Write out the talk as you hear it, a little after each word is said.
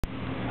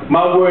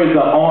My words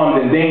are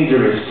armed and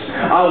dangerous.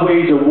 I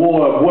wage a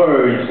war of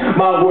words.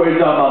 My words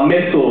are my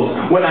missiles.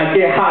 When I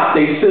get hot,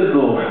 they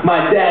sizzle.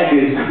 My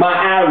daggers, my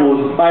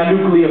arrows, my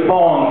nuclear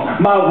bombs.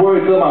 My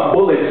words are my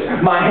bullets,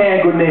 my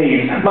hand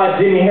grenades,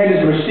 my Jimi Hendrix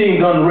machine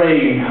gun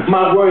raid.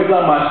 My words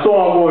are my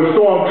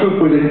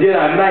stormtroopers and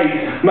Jedi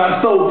Knights.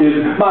 My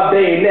soldiers, my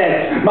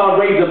bayonets, my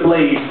razor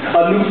blades,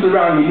 a noose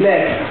around your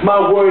neck.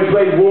 My words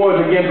wage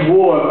wars against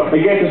war,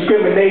 against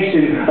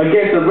discrimination,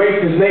 against a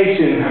racist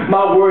nation.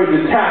 My words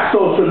attack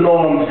social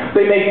norms.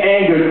 They make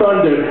anger,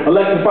 thunder,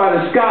 electrify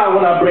the sky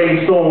when I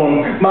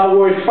brainstorm. My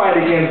words fight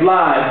against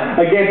lies,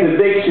 against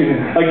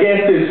addiction,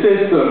 against this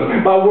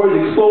system. My words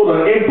explode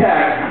on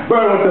impact,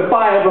 burn with the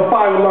fire of a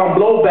fire alarm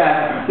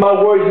blowback. My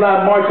words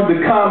not march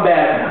into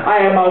combat.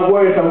 I am my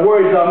words, and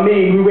words are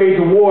me. We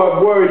wage a war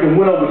of words and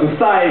win over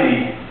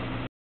society.